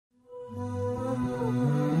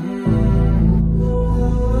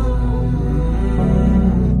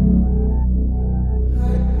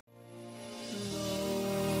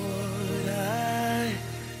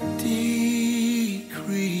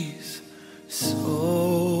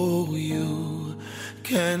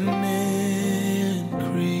can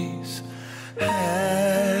increase.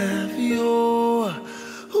 Have your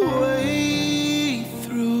way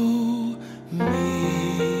through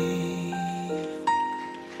me.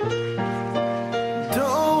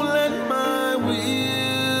 Don't let my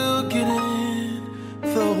will get in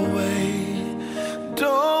the way.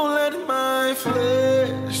 Don't let my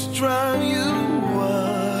flesh drive you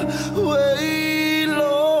away.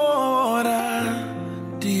 Lord, I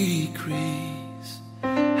decrease.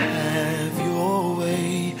 Have your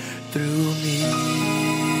way through me.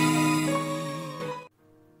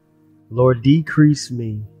 Lord, decrease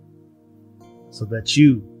me so that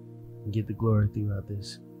you can get the glory throughout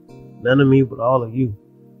this. None of me, but all of you.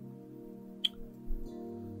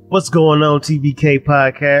 What's going on, TBK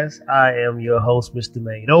Podcast? I am your host, Mr.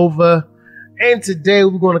 Madeover, and today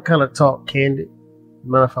we're going to kind of talk candid.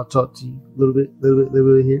 Mind if I talk to you a little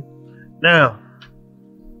bit here? Now,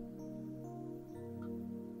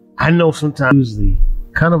 I know sometimes usually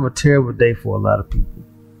kind of a terrible day for a lot of people,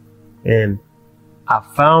 and I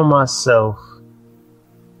found myself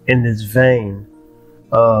in this vein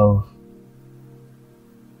of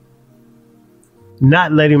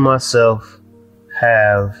not letting myself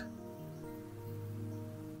have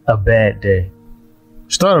a bad day.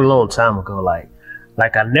 Started a long time ago. Like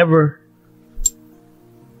I never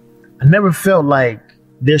felt like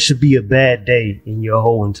there should be a bad day in your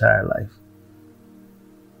whole entire life.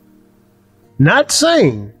 Not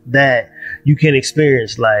saying that you can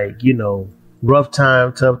experience rough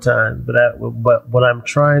time, tough time, but what I'm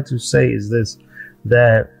trying to say is this,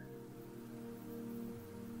 that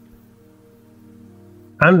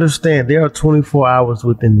understand there are 24 hours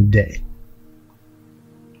within the day.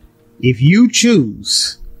 If you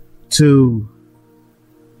choose to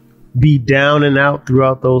be down and out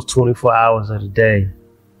throughout those 24 hours of the day,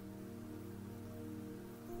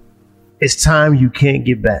 it's time you can't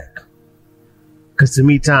get back. Because to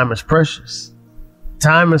me, time is precious.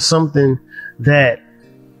 Time is something that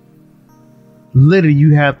literally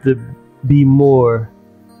you have to be more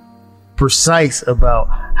precise about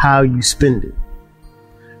how you spend it.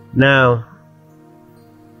 Now,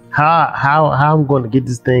 how I'm going to get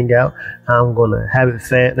this thing out, how I'm going to have it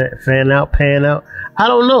pan out, I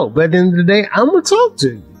don't know. But at the end of the day, I'm going to talk to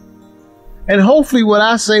you. And hopefully what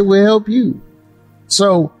I say will help you.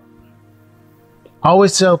 So, I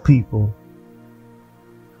always tell people,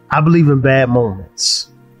 I believe in bad moments.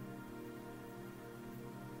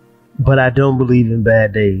 But I don't believe in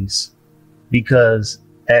bad days, because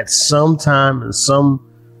at some time and some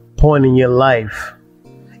point in your life,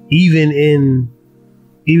 even in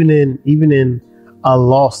a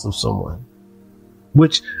loss of someone,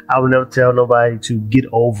 which I would never tell nobody to get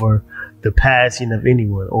over the passing of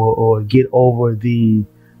anyone or get over the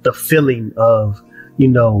feeling of,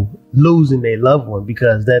 losing a loved one,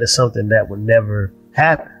 because that is something that would never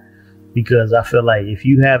happen. Because I feel like if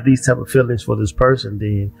you have these type of feelings for this person,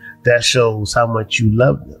 then that shows how much you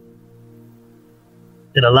love them.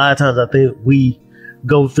 And a lot of times I think we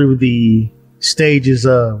go through the stages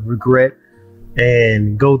of regret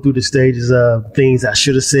and go through the stages of things I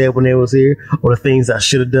should have said when they was here, or the things I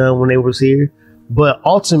should have done when they was here. But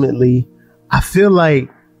ultimately, I feel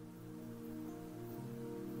like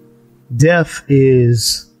death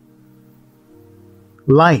is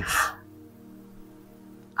life.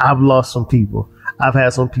 I've lost some people. I've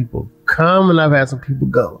had some people come and I've had some people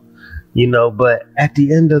go, but at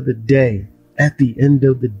the end of the day,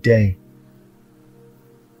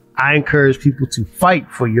 I encourage people to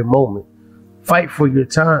fight for your moment, fight for your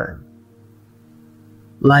time.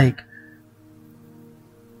 Like,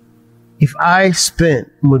 if I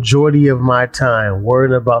spent majority of my time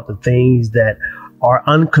worrying about the things that are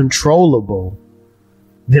uncontrollable,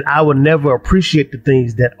 then I would never appreciate the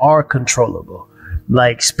things that are controllable.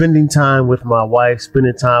 Like spending time with my wife,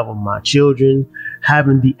 spending time with my children,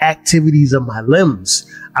 having the activities of my limbs.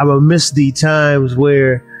 I will miss the times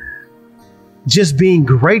where just being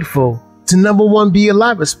grateful to, number one, be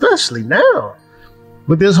alive, especially now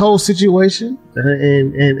with this whole situation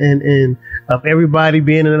and of everybody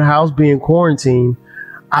being in the house, being quarantined.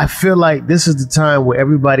 I feel like this is the time where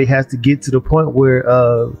everybody has to get to the point where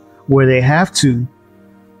they have to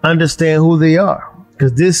understand who they are.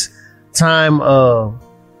 Because this time of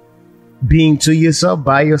being to yourself,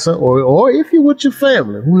 by yourself, or if you're with your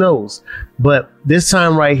family, who knows? But this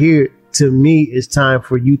time right here, to me, is time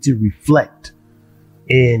for you to reflect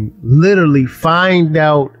and literally find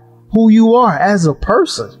out who you are as a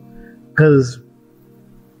person. Because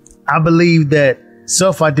I believe that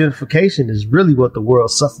self-identification is really what the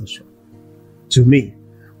world suffers from, to me.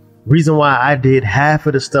 Reason why I did half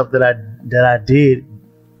of the stuff that I did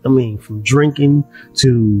I mean, from drinking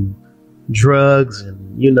to drugs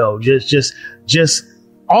and, just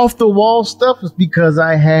off the wall stuff, is because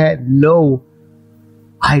I had no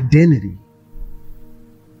identity.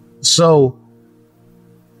 So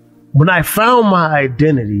when I found my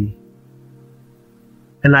identity,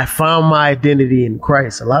 and I found my identity in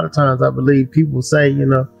Christ, a lot of times I believe people say,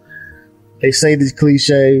 they say these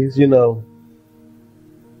cliches,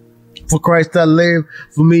 for Christ I live,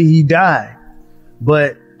 for me he died.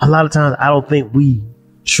 But a lot of times I don't think we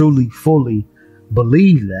truly, fully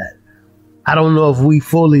believe that. I don't know if we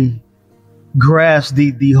fully grasp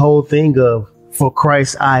the whole thing of for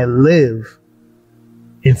Christ I live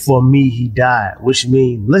and for me he died, which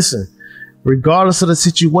means, listen, regardless of the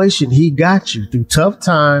situation, he got you through tough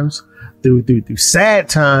times, through sad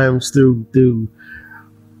times, through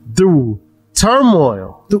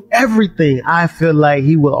turmoil, through everything. I feel like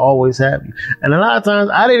he will always have you. And a lot of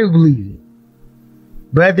times I didn't believe it.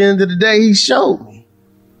 But at the end of the day, he showed me.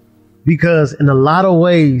 Because in a lot of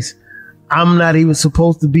ways, I'm not even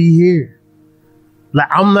supposed to be here. Like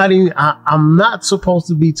I'm not supposed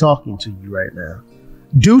to be talking to you right now.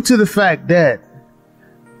 Due to the fact that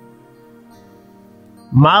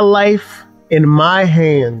my life in my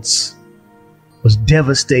hands was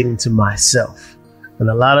devastating to myself. And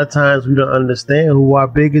a lot of times we don't understand who our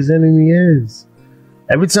biggest enemy is.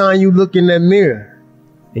 Every time you look in that mirror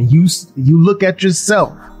and you look at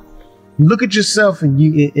yourself,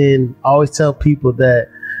 and I always tell people that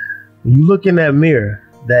when you look in that mirror,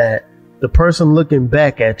 that the person looking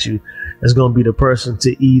back at you is going to be the person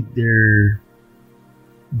to either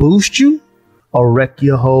boost you or wreck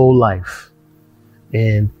your whole life.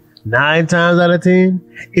 And 9 times out of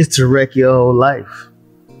 10, it's to wreck your whole life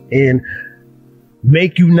and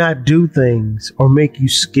make you not do things, or make you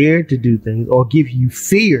scared to do things, or give you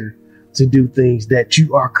fear to do things that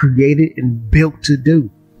you are created and built to do.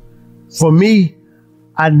 For me,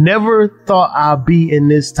 I never thought I'd be in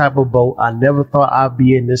this type of boat. I never thought I'd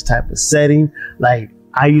be in this type of setting. Like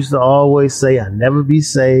I used to always say, I'll never be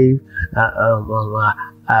saved. I'll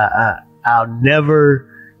never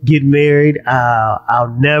get married.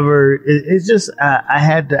 I'll never. It's just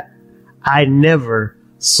I never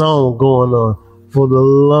saw going on for the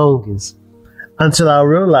longest, until I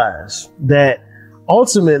realized that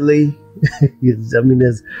ultimately,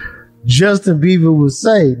 as Justin Bieber would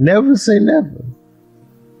say, never say never.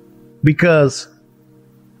 Because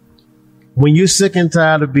when you're sick and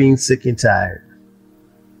tired of being sick and tired,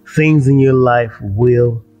 things in your life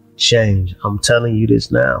will change. I'm telling you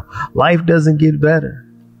this now. Life doesn't get better.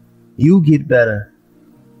 You get better.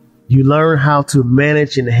 You learn how to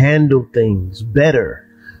manage and handle things better.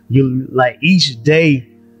 You like each day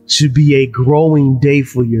should be a growing day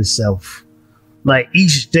for yourself. Like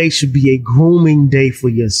each day should be a grooming day for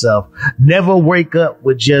yourself. Never wake up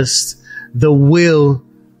with just the will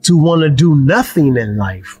to want to do nothing in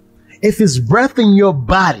life. If it's breath in your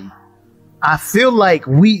body, I feel like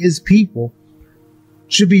we as people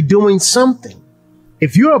should be doing something.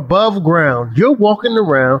 If you're above ground, you're walking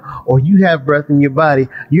around, or you have breath in your body,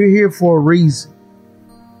 you're here for a reason.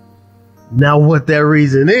 Now, what that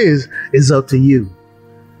reason is up to you.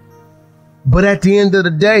 But at the end of the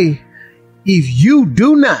day, if you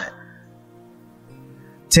do not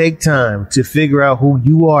take time to figure out who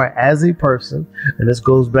you are as a person, and this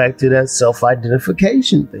goes back to that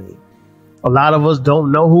self-identification thing. A lot of us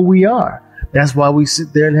don't know who we are. That's why we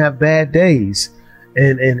sit there and have bad days.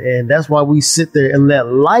 And that's why we sit there and let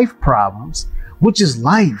life problems, which is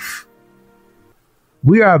life.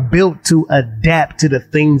 We are built to adapt to the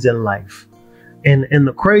things in life. And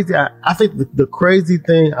the crazy, I think the crazy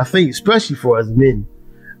thing, I think, especially for us men,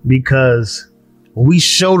 because we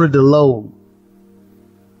shoulder the load.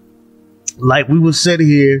 Like we will sit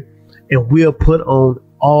here and we'll put on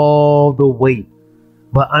all the weight.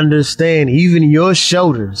 But understand, even your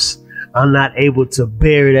shoulders are not able to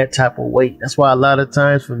bear that type of weight. That's why a lot of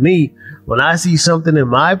times for me, when I see something in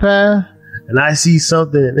my path and I see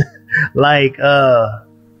something like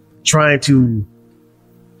trying to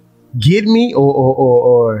get me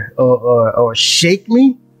or shake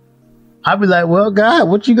me, I'll be like, well, God,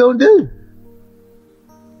 what you gonna do?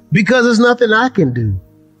 Because there's nothing I can do.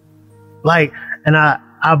 Like, and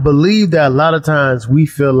I believe that a lot of times we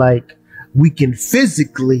feel like we can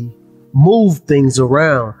physically move things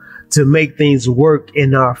around to make things work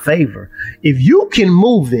in our favor. If you can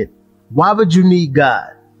move it, why would you need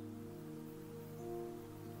God?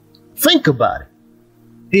 Think about it.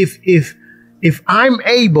 If I'm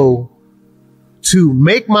able to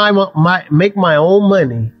make my own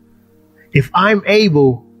money, if I'm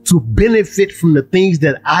able to benefit from the things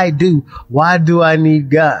that I do, why do I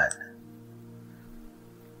need God?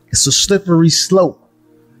 It's a slippery slope.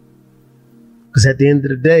 Because at the end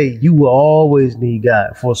of the day, you will always need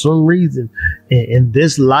God. For some reason, in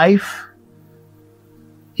this life,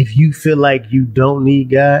 if you feel like you don't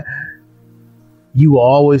need God, you will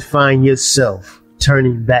always find yourself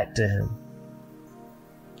turning back to him.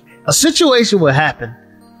 A situation will happen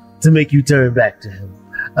to make you turn back to him.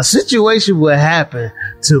 A situation will happen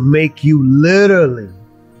to make you literally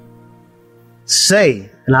say,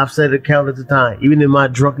 and I've said it countless of times, even in my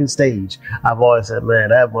drunken stage, I've always said, man,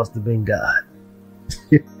 that must have been God.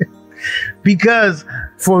 Because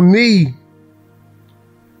for me,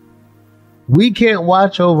 we can't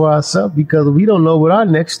watch over ourselves because we don't know what our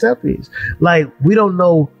next step is. Like, we don't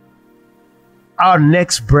know our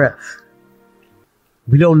next breath.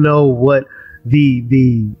 We don't know what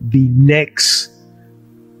the next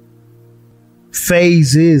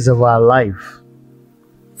phase is of our life.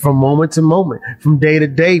 From moment to moment, from day to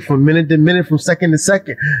day, from minute to minute, from second to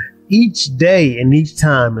second. Each day and each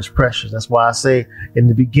time is precious. That's why I say in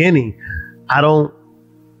the beginning, I don't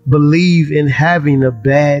believe in having a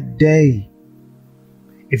bad day.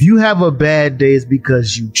 If you have a bad day, it's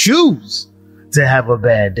because you choose to have a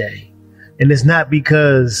bad day. And it's not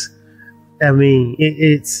because, I mean,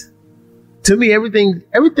 it's, to me, everything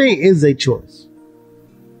is a choice.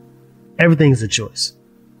 Everything's a choice.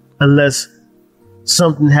 Unless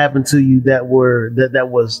something happened to you that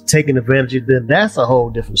was taken advantage of, then that's a whole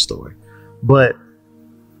different story. But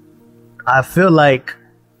I feel like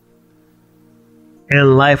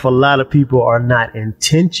in life, a lot of people are not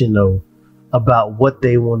intentional about what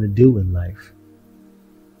they want to do in life.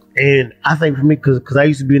 And I think for me, because I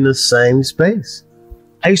used to be in the same space.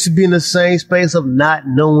 I used to be in the same space of not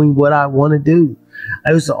knowing what I want to do.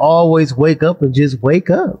 I used to always wake up and just wake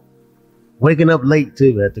up. Waking up late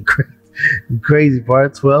too at the crazy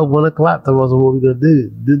part, 12, 1 o'clock. That wasn't what we're going to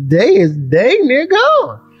do. The day is dang near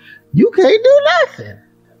gone. You can't do nothing.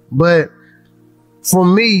 But for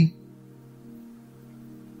me,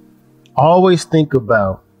 always think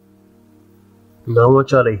about, and I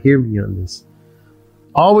want y'all to hear me on this.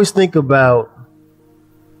 Always think about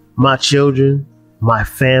my children, my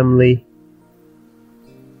family,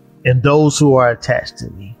 and those who are attached to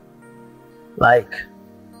me. Like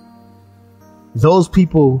those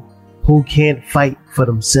people who can't fight for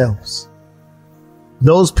themselves.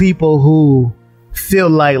 Those people who feel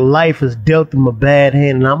like life has dealt them a bad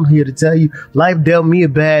hand. And I'm here to tell you, life dealt me a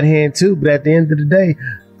bad hand too. But at the end of the day,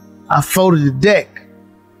 I folded the deck.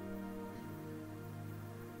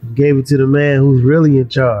 Gave it to the man who's really in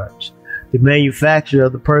charge. The manufacturer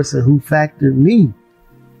of the person who factored me.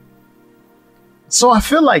 So I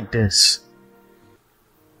feel like this.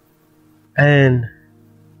 And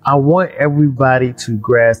I want everybody to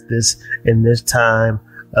grasp this in this time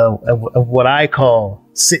of what I call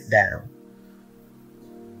sit down.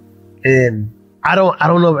 And I don't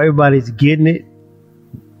know if everybody's getting it.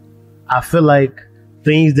 I feel like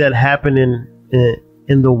things that happen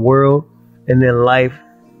in the world and in life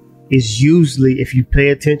is usually, if you pay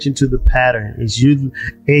attention to the pattern,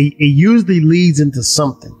 it usually leads into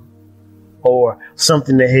something or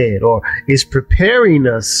something ahead, or it's preparing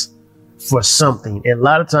us for something. And a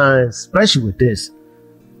lot of times, especially with this,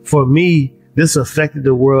 for me, this affected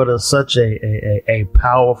the world in such a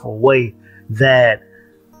powerful way that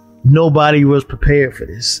nobody was prepared for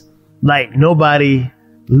this. Like nobody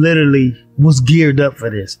literally was geared up for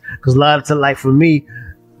this. Because a lot of times, like for me,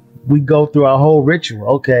 we go through our whole ritual.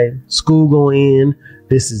 Okay, school going in,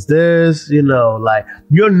 this is this, like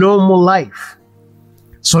your normal life.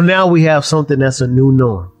 So now we have something that's a new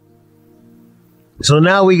norm. So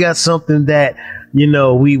now we got something that,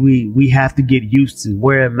 we have to get used to,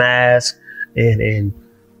 wearing masks and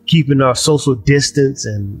keeping our social distance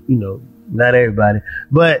and, not everybody,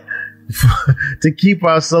 but to keep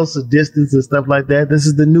our social distance and stuff like that. This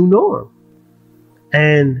is the new norm.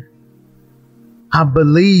 And I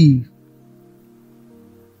believe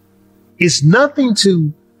it's nothing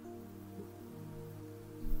to,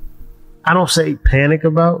 I don't say panic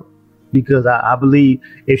about, because I believe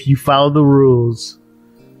if you follow the rules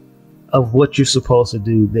of what you're supposed to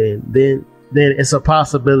do, then it's a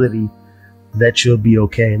possibility that you'll be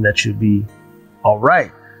okay and that you'll be all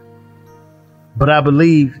right. But I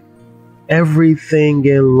believe everything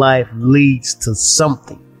in life leads to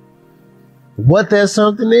something. What that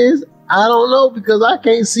something is, I don't know, because I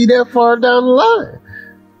can't see that far down the line.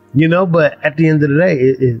 But at the end of the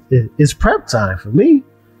day, it's prep time for me.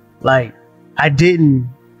 Like I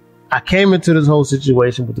came into this whole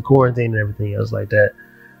situation with the quarantine and everything else like that.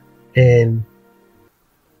 And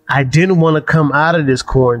I didn't want to come out of this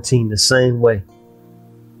quarantine the same way.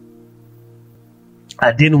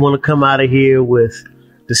 I didn't want to come out of here with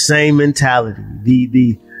the same mentality,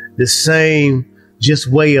 the same just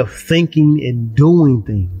way of thinking and doing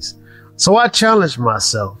things. So I challenge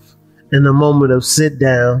myself in the moment of sit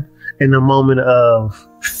down, in the moment of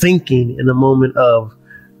thinking, in the moment of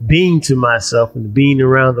being to myself and being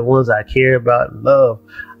around the ones I care about and love.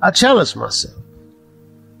 I challenge myself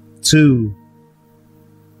to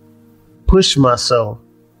push myself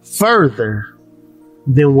further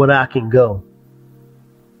than what I can go.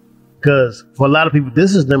 Because for a lot of people,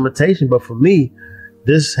 this is limitation. But for me,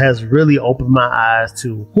 this has really opened my eyes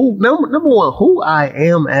to number one, who I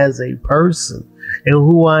am as a person and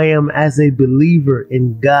who I am as a believer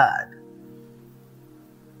in God.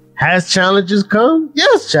 Has challenges come?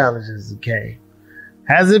 Yes, challenges came.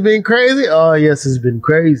 Has it been crazy? Oh, yes, it's been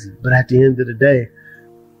crazy. But at the end of the day,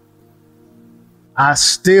 I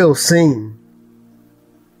still seem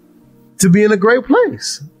to be in a great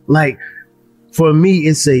place. Like, for me,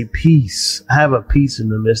 it's a peace. I have a peace in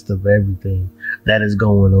the midst of everything that is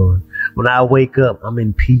going on. When I wake up, I'm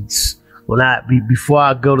in peace. Before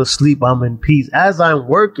I go to sleep, I'm in peace. As I'm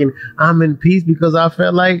working, I'm in peace because I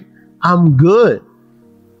feel like I'm good.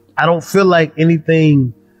 I don't feel like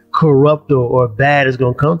anything corrupt or bad is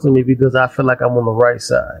going to come to me because I feel like I'm on the right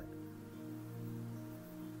side.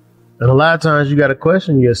 And a lot of times you got to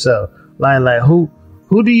question yourself. Like who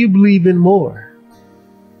do you believe in more?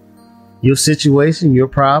 Your situation, your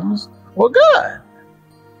problems, or God?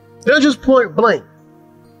 They're just point blank.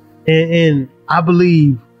 And I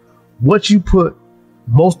believe what you put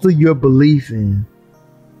most of your belief in,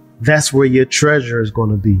 that's where your treasure is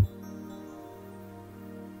going to be.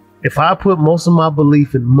 If I put most of my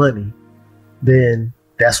belief in money, then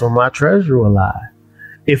that's where my treasure will lie.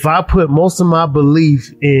 If I put most of my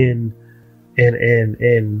belief in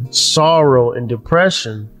sorrow and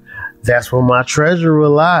depression, that's where my treasure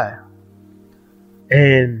will lie.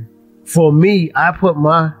 And for me, I put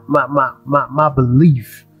my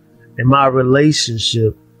belief in my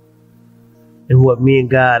relationship and what me and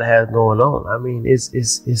God have going on. I mean, it's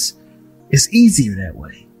easier that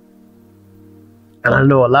way. And I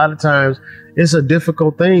know a lot of times it's a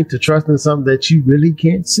difficult thing to trust in something that you really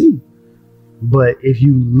can't see. But if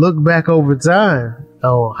you look back over time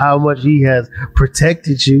on how much He has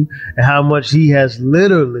protected you and how much He has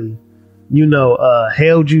literally,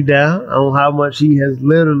 held you down, on how much He has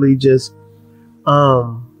literally just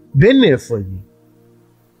been there for you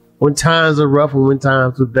when times are rough and when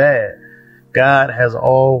times are bad. God has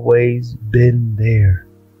always been there.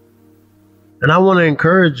 And I want to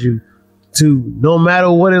encourage you to, no matter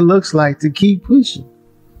what it looks like, to keep pushing.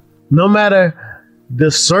 No matter the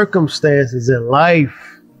circumstances in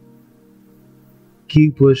life,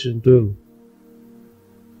 keep pushing through.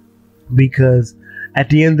 Because at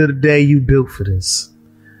the end of the day, you built for this.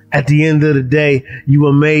 At the end of the day, you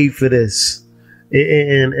were made for this.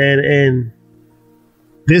 And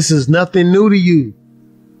this is nothing new to you.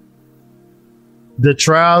 The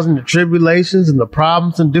trials and the tribulations and the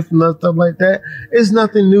problems and different stuff like that, it's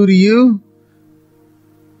nothing new to you.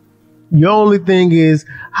 Your only thing is,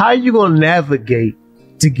 how are you going to navigate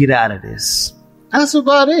to get out of this? That's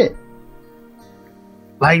about it.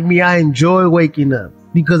 Like me, I enjoy waking up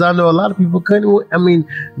because I know a lot of people couldn't. I mean,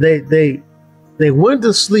 they went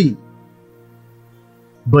to sleep,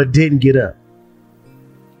 but didn't get up.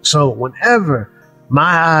 So whenever my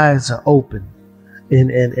eyes are open and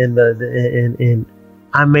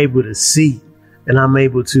I'm able to see and I'm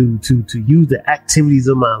able to use the activities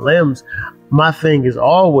of my limbs, my thing is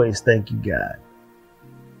always thank you, God.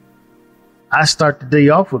 I start the day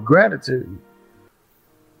off with gratitude.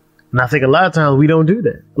 And I think a lot of times we don't do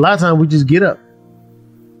that. A lot of times we just get up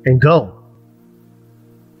and go.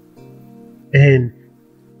 And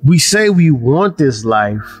we say we want this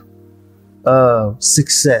life of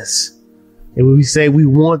success. And we say we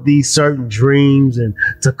want these certain dreams and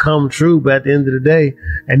to come true. But at the end of the day,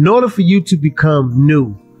 in order for you to become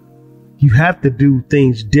new, you have to do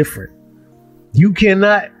things different. You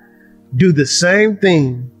cannot do the same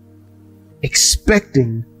thing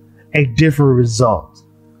expecting a different result.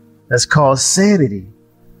 That's called sanity.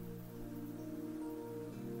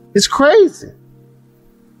 It's crazy.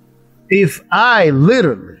 If I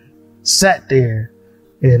literally sat there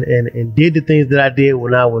and did the things that I did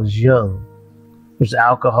when I was young, which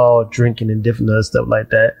alcohol, drinking, and different other stuff like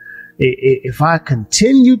that, if I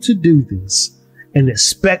continue to do this and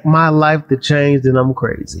expect my life to change, then I'm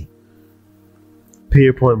crazy.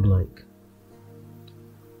 Period, point blank.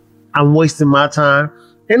 I'm wasting my time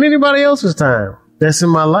and anybody else's time that's in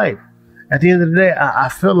my life. At the end of the day, I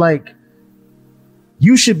feel like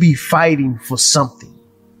you should be fighting for something.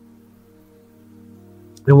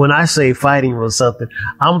 And when I say fighting for something,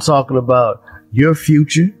 I'm talking about your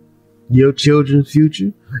future, your children's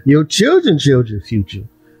future, your children's future.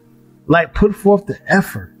 Like, put forth the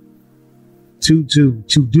effort to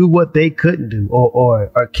do what they couldn't do or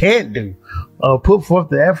can't do. Put forth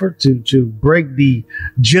the effort to break the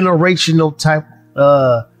generational type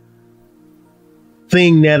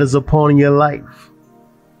thing that is upon your life.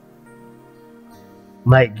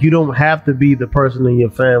 Like, you don't have to be the person in your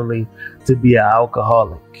family to be an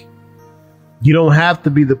alcoholic. You don't have to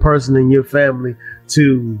be the person in your family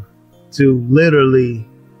to literally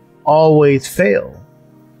always fail.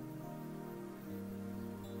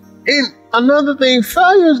 And another thing,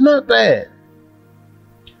 failure is not bad.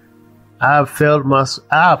 I've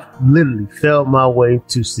literally failed my way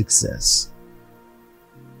to success.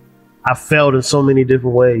 I failed in so many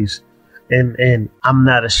different ways, and I'm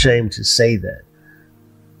not ashamed to say that.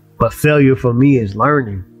 But failure for me is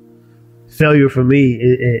learning. Failure for me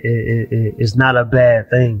is not a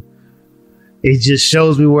bad thing. It just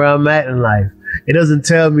shows me where I'm at in life. It doesn't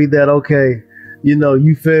tell me that, okay,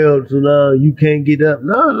 you failed, so now you can't get up.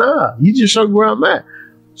 No. You just show me where I'm at.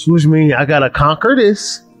 So which means I got to conquer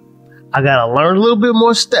this. I got to learn a little bit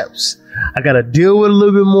more steps. I got to deal with a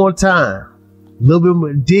little bit more time, a little bit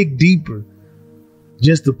more, dig deeper,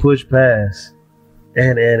 just to push past.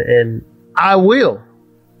 And I will.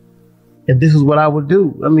 And this is what I would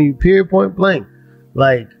do. I mean, period, point blank.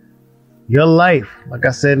 Like, your life, like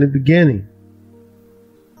I said in the beginning,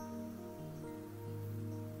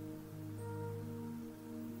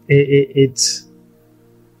 it's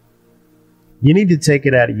you need to take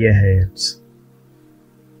it out of your hands.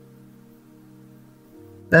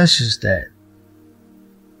 That's just that.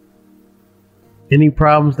 Any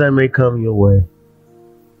problems that may come your way,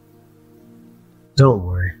 don't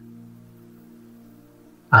worry.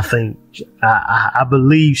 I think I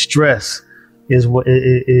believe stress is what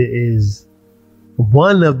is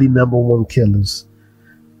one of the number one killers.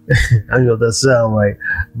 I know that sound right,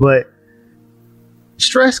 but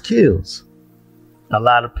stress kills a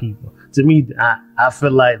lot of people. To me, I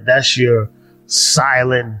feel like that's your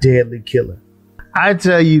silent, deadly killer. I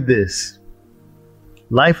tell you this,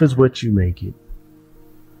 life is what you make it.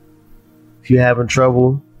 If you're having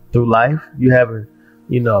trouble through life, you having,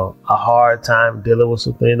 a hard time dealing with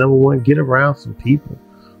something, number one, get around some people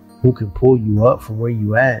who can pull you up from where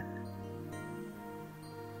you at.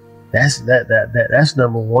 That's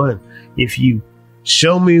number one. If you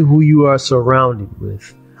show me who you are surrounded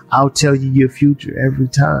with, I'll tell you your future every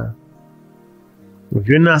time. If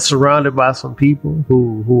you're not surrounded by some people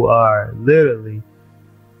who are literally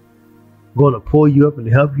going to pull you up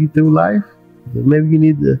and help you through life, then maybe you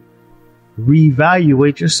need to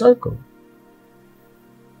reevaluate your circle.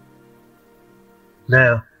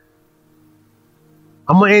 Now,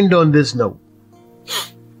 I'm going to end on this note.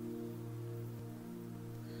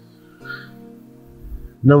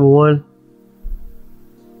 Number one,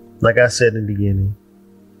 like I said in the beginning,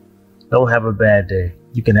 don't have a bad day.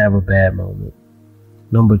 You can have a bad moment.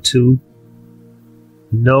 Number two,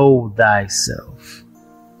 know thyself,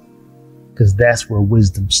 because that's where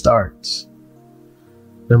wisdom starts.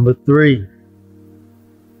 Number three,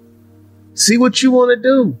 see what you want to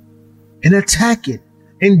do and attack it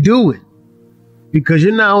and do it, because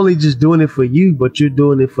you're not only just doing it for you, but you're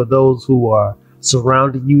doing it for those who are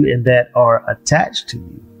surrounding you and that are attached to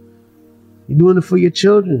you. You're doing it for your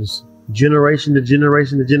children's generation to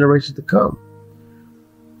generation to generation to come.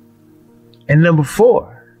 And number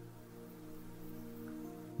four,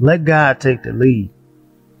 let God take the lead.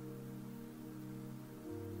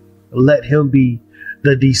 Let him be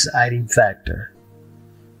the deciding factor.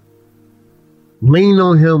 Lean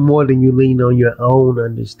on him more than you lean on your own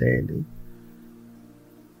understanding.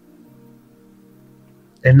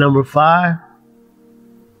 And number five,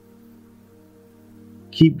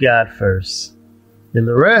 keep God first. And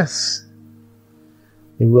the rest,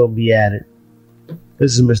 it will be added.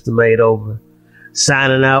 This is Mr. Made Over,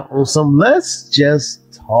 signing out on some Let's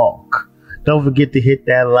Just Talk. Don't forget to hit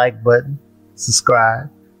that like button, subscribe,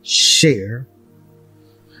 share.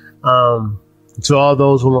 To all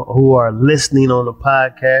those who are listening on the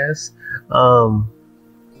podcast,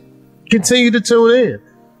 continue to tune in,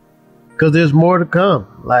 because there's more to come.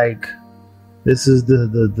 Like, this is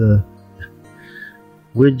the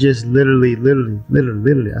we're just literally,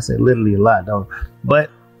 I say literally a lot, don't I? But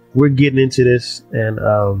we're getting into this, and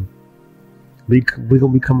we're gonna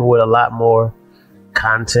be coming with a lot more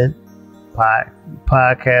content,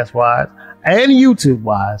 podcast wise and YouTube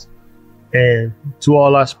wise. And to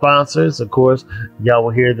all our sponsors, of course, y'all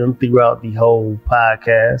will hear them throughout the whole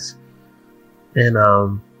podcast.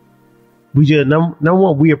 And we just number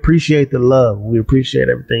one, we appreciate the love. We appreciate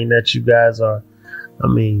everything that you guys are,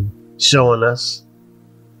 showing us.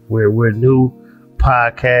 We're new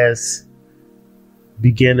podcast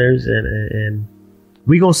beginners, and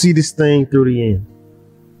we gonna see this thing through the end.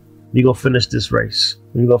 We gonna finish this race.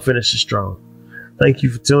 We gonna finish it strong. Thank you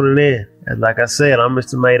for tuning in. And like I said, I'm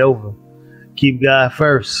Mr. Made Over. Keep God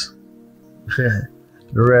first. The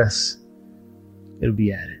rest, it'll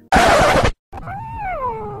be added.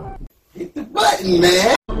 Hit the button,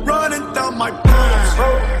 man. Running down my